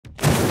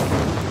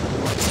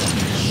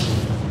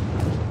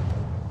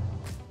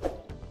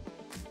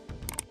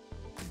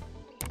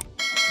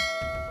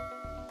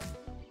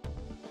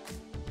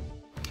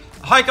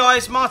Hi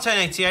guys,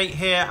 Martin88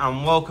 here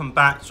and welcome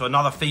back to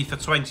another FIFA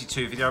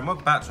 22 video and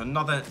welcome back to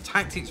another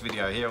tactics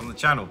video here on the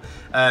channel.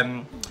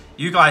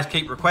 You guys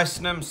keep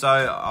requesting them, so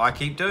I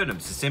keep doing them.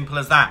 It's as simple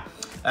as that.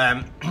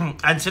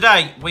 And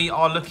today we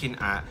are looking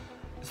at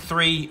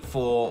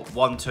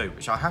 3-4-1-2,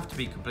 which I have to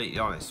be completely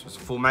honest, was a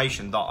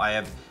formation that I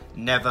have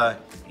never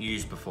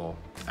used before.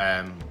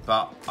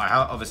 But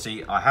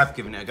obviously I have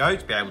given it a go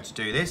to be able to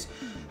do this.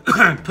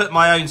 Put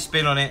my own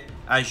spin on it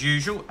as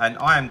usual, and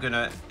I am going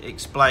to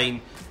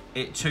explain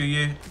it to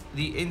you,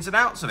 the ins and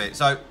outs of it.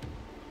 So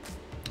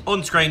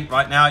on screen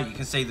right now you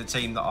can see the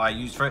team that I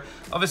use for it.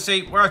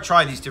 Obviously where I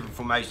try these different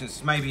formations,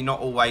 it's maybe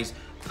not always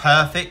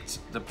perfect,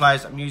 the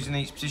players I'm using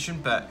in each position,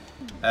 but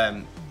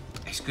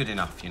it's good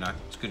enough, you know,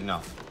 it's good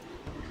enough.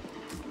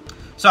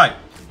 So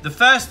the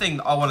first thing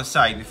that I want to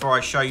say before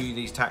I show you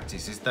these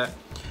tactics is that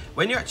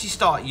when you actually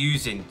start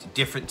using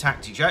different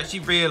tactics, you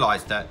actually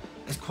realise that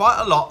there's quite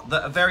a lot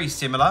that are very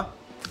similar,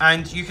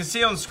 and you can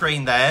see on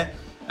screen there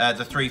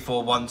the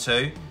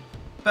 3-4-1-2.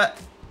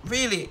 But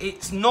really,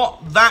 it's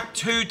not that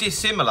too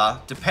dissimilar,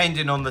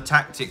 depending on the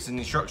tactics and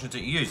instructions that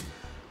you use,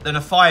 than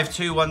a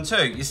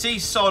 5-2-1-2. You see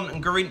Son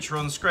and Garrincha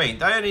on screen.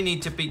 They only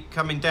need to be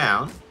coming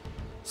down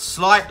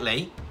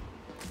slightly,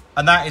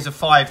 and that is a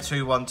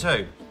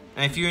 5-2-1-2.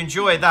 And if you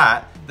enjoy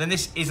that, then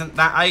this isn't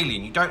that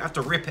alien. You don't have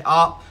to rip it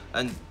up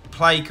and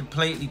play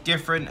completely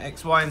different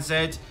X, Y, and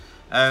Z.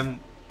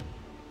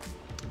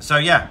 So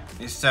yeah,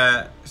 it's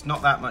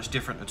not that much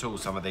different at all,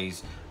 some of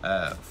these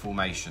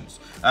formations.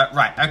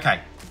 Right,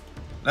 okay.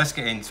 Let's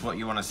get into what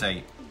you want to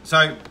see.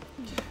 So,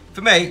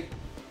 for me,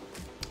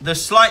 the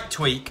slight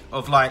tweak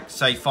of, like,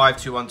 say,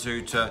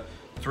 5-2-1-2 to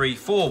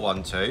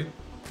 3-4-1-2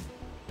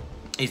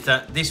 is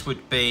that this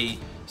would be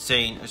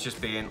seen as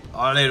just being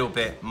a little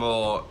bit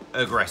more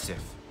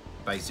aggressive,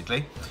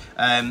 basically.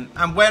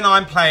 And when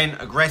I'm playing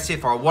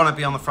aggressive or I want to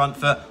be on the front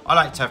foot, I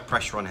like to have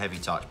pressure on heavy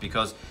touch,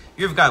 because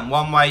you're either going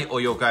one way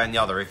or you're going the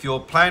other. If you're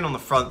playing on the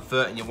front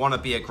foot and you want to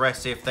be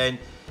aggressive, then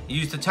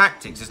use the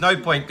tactics. There's no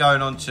point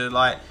going on to,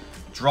 like,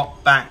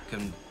 drop back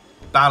and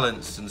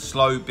balance and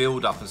slow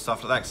build up and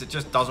stuff like that, because it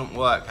just doesn't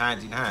work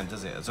hand in hand,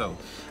 does it, at all?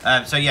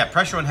 So yeah,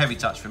 pressure on heavy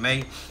touch for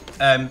me.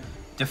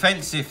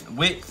 Defensive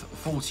width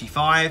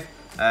 45.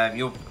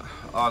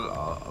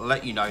 I'll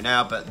let you know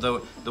now, but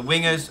the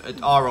wingers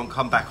are on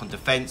comeback on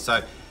defense,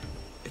 so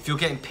if you're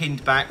getting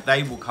pinned back,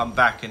 they will come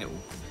back and it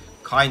will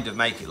kind of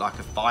make it like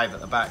a 5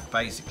 at the back,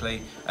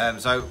 basically.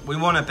 So we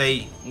want to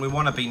be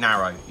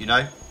narrow, you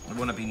know. We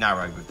want to be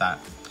narrow with that,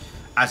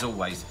 as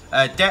always.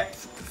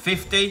 Depth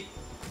 50.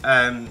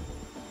 I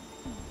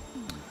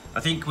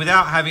think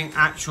without having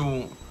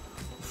actual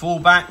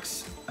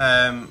fullbacks,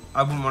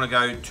 I wouldn't want to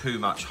go too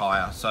much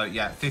higher. So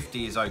yeah,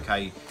 50 is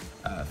okay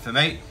for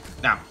me.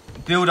 Now,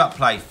 build-up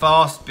play,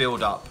 fast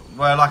build-up.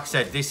 Well, like I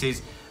said, this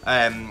is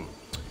you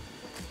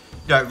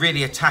know,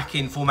 really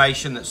attacking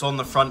formation that's on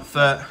the front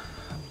foot.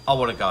 I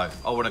want to go.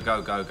 I want to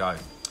go.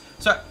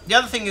 So the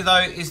other thing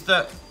though is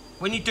that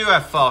when you do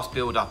have fast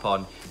build-up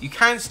on, you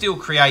can still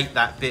create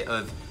that bit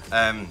of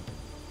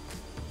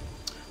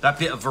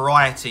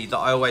variety that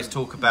I always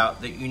talk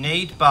about that you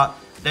need, but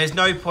there's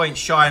no point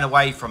shying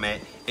away from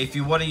it if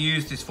you want to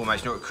use this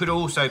formation. Or it could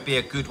also be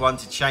a good one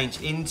to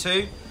change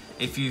into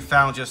if you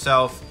found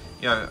yourself,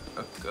 you know,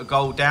 a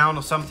goal down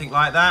or something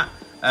like that.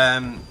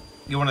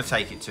 You want to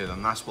take it to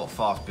them. That's what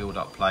fast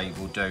build-up play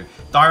will do.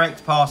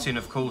 Direct passing,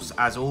 of course,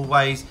 as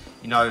always.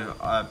 You know,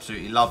 I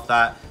absolutely love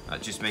that.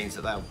 That just means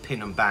that they'll pin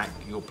them back.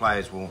 Your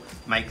players will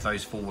make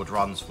those forward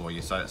runs for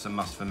you, so it's a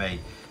must for me.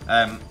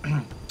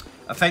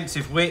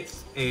 Offensive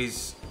width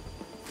is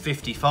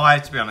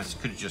 55. To be honest,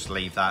 could just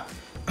leave that,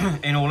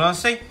 in all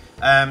honesty.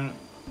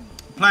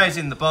 Players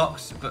in the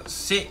box, I've got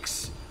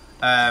 6.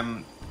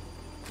 To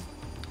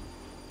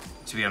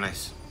be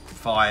honest,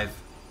 5,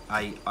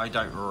 8. I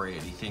don't really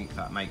think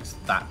that makes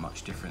that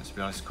much difference, to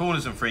be honest.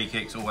 Corners and free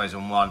kicks always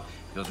on 1,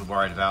 because we're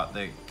worried about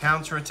the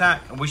counter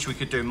attack. I wish we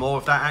could do more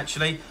of that,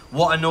 actually.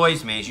 What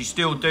annoys me is you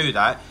still do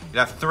that.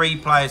 You'll have 3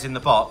 players in the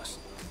box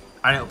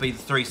and it'll be the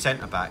 3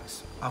 centre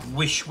backs. I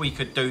wish we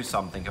could do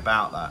something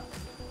about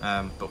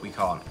that, but we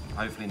can't.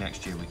 Hopefully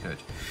next year we could.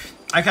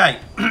 Okay,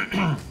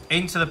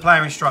 into the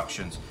player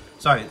instructions.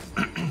 So,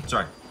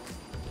 sorry.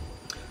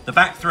 The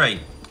back 3,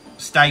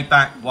 stay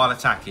back while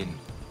attacking,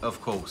 of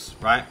course,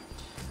 right?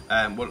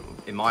 Well,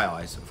 in my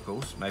eyes, of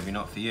course, maybe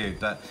not for you,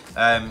 but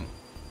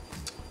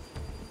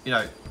you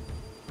know,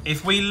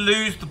 if we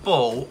lose the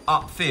ball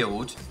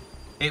upfield,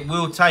 it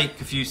will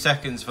take a few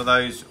seconds for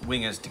those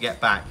wingers to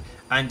get back.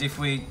 And if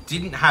we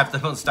didn't have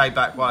them on stay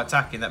back while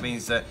attacking, that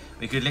means that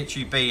we could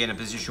literally be in a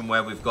position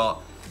where we've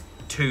got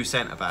 2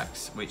 centre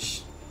backs,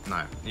 which,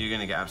 no, you're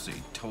going to get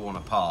absolutely torn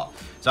apart.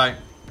 So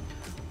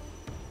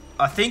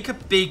I think a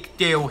big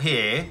deal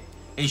here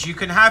is you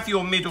can have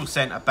your middle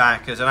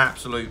centre-back as an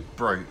absolute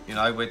brute. You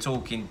know, we're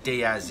talking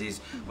Diaz's,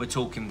 we're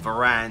talking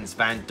Varane's,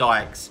 Van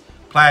Dijk's,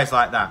 players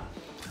like that.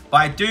 But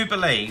I do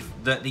believe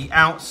that the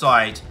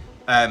outside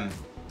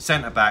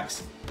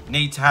centre-backs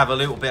need to have a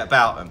little bit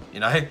about them, you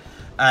know.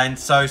 And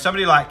so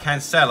somebody like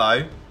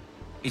Cancelo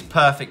is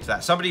perfect for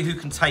that. Somebody who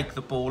can take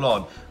the ball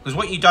on. Because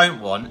what you don't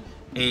want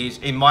is,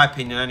 in my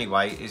opinion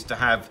anyway, is to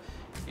have,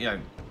 you know,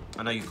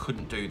 I know you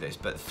couldn't do this,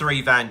 but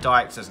 3 Van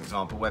Dijks as an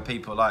example, where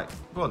people are like,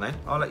 go on then,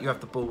 I'll let you have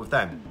the ball with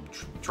them.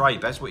 Try your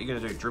best. What are you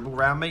going to do? Dribble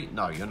around me?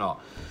 No, you're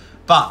not.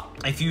 But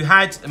if you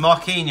had,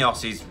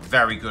 Marquinhos is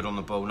very good on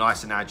the ball,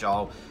 nice and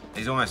agile.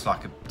 He's almost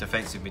like a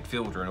defensive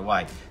midfielder in a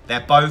way.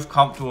 They're both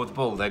comfortable with the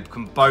ball. They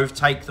can both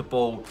take the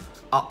ball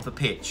up the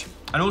pitch.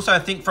 And also I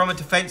think from a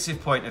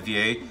defensive point of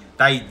view,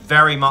 they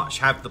very much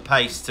have the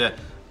pace to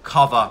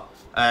cover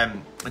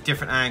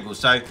different angles.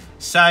 So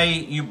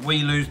say we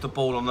lose the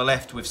ball on the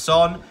left with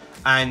Son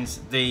and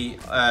the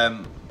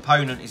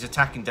opponent is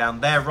attacking down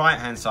their right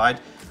hand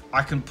side,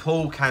 I can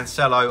pull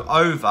Cancelo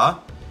over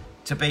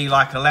to be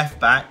like a left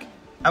back,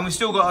 and we've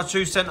still got our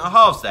 2 centre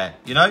halves there,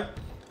 you know.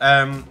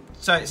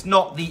 So it's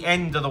not the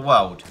end of the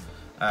world.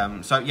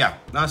 So yeah,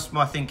 that's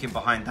my thinking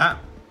behind that.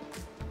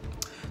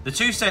 The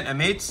 2 centre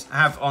mids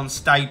have on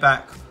stay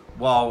back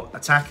while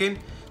attacking,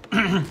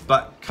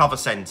 but cover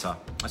centre.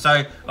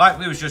 So like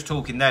we was just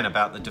talking then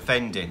about the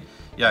defending,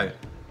 you know,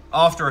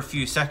 after a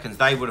few seconds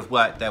they would have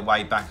worked their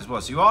way back as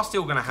well. So you are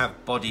still going to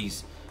have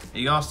bodies.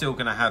 You are still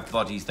going to have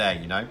bodies there,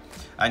 you know.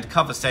 And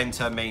cover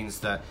centre means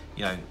that,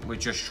 you know, we're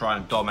just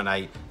trying to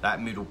dominate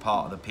that middle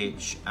part of the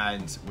pitch,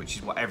 and which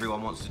is what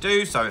everyone wants to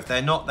do. So if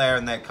they're not there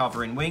and they're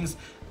covering wings,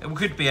 it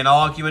could be an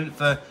argument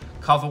for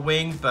cover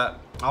wing, but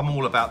I'm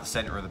all about the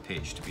centre of the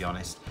pitch, to be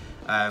honest.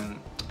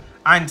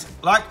 And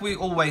like we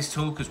always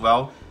talk as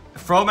well,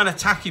 from an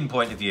attacking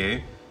point of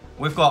view,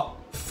 we've got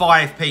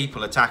 5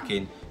 people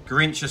attacking.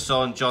 Garrincha,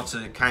 Son,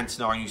 Jota,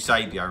 Cantona and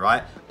Eusebio,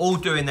 right? All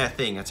doing their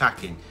thing,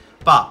 attacking.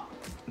 But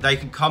they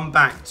can come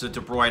back to De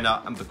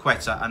Bruyne and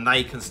Paqueta and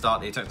they can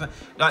start the attack.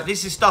 Like,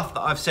 this is stuff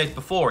that I've said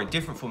before in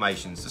different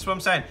formations. That's what I'm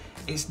saying.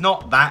 It's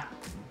not that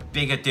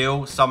big a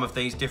deal, some of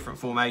these different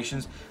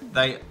formations.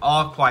 They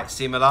are quite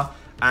similar,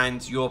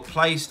 and your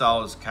play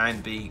styles can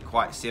be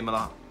quite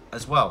similar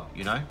as well,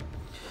 you know.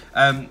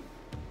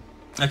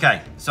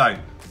 Okay, so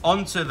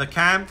onto the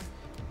cam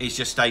is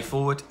just stay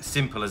forward.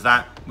 Simple as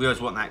that. We always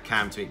want that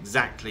cam to be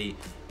exactly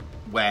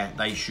where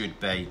they should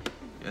be.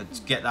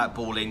 To get that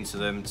ball into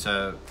them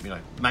to, you know,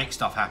 make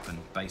stuff happen,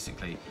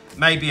 basically.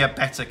 Maybe a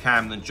better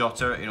cam than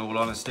Jota, in all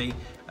honesty,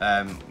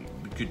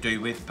 we could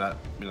do with, but,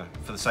 you know,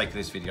 for the sake of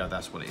this video,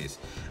 that's what it is.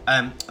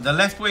 The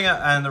left winger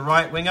and the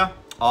right winger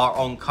are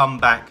on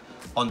comeback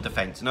on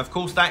defence. And, of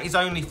course, that is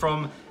only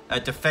from a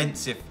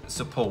defensive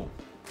support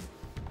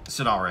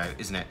scenario,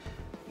 isn't it?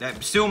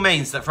 That still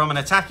means that from an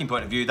attacking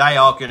point of view, they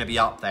are going to be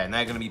up there and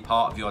they're going to be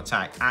part of your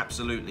attack.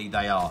 Absolutely,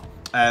 they are.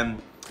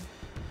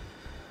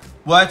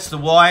 Words to the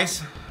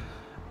wise,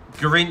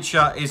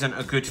 Garrincha isn't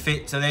a good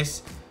fit to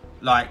this.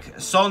 Like,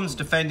 Son's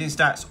defending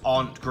stats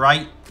aren't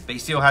great, but he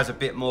still has a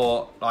bit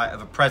more like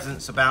of a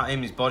presence about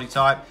him, his body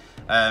type.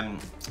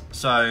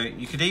 So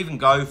you could even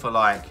go for,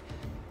 like,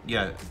 you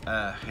know,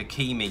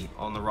 Hakimi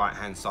on the right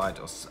hand side,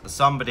 or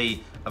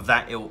somebody of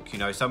that ilk, you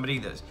know, somebody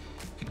that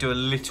could do a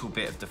little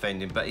bit of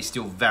defending, but is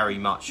still very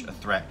much a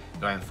threat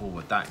going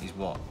forward. That is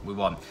what we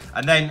want.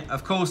 And then,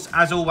 of course,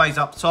 as always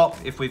up top,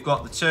 if we've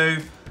got the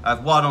 2,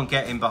 one on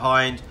getting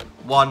behind,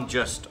 one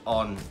just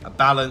on a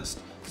balanced.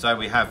 So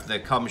we have the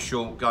come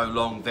short, go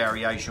long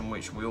variation,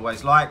 which we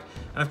always like.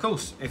 And of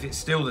course, if it's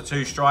still the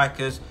 2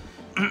 strikers,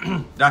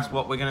 that's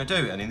what we're going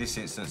to do. And in this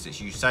instance, it's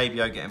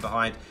Eusebio getting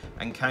behind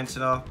and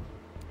Cantona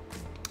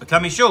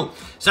coming short.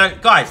 So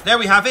guys, there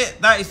we have it.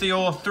 That is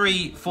your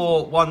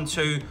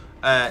 3-4-1-2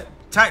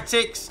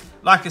 tactics.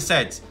 Like I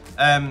said,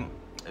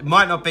 it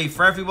might not be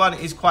for everyone. It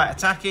is quite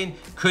attacking.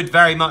 Could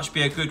very much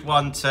be a good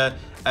one to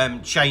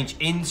change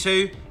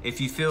into if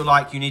you feel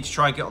like you need to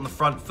try and get on the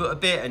front foot a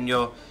bit and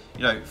you're,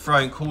 you know,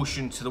 throwing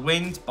caution to the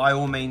wind. By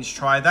all means,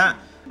 try that.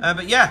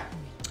 But yeah,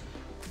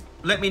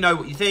 let me know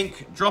what you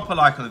think. Drop a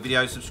like on the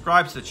video.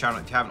 Subscribe to the channel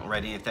if you haven't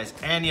already. If there's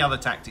any other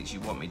tactics you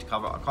want me to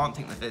cover, I can't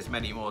think that there's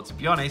many more, to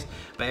be honest.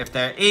 But if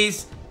there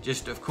is,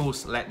 just of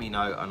course let me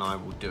know and I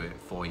will do it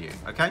for you.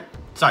 Okay?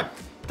 So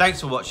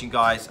thanks for watching,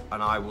 guys,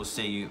 and I will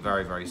see you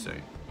very, very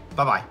soon.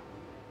 Bye-bye.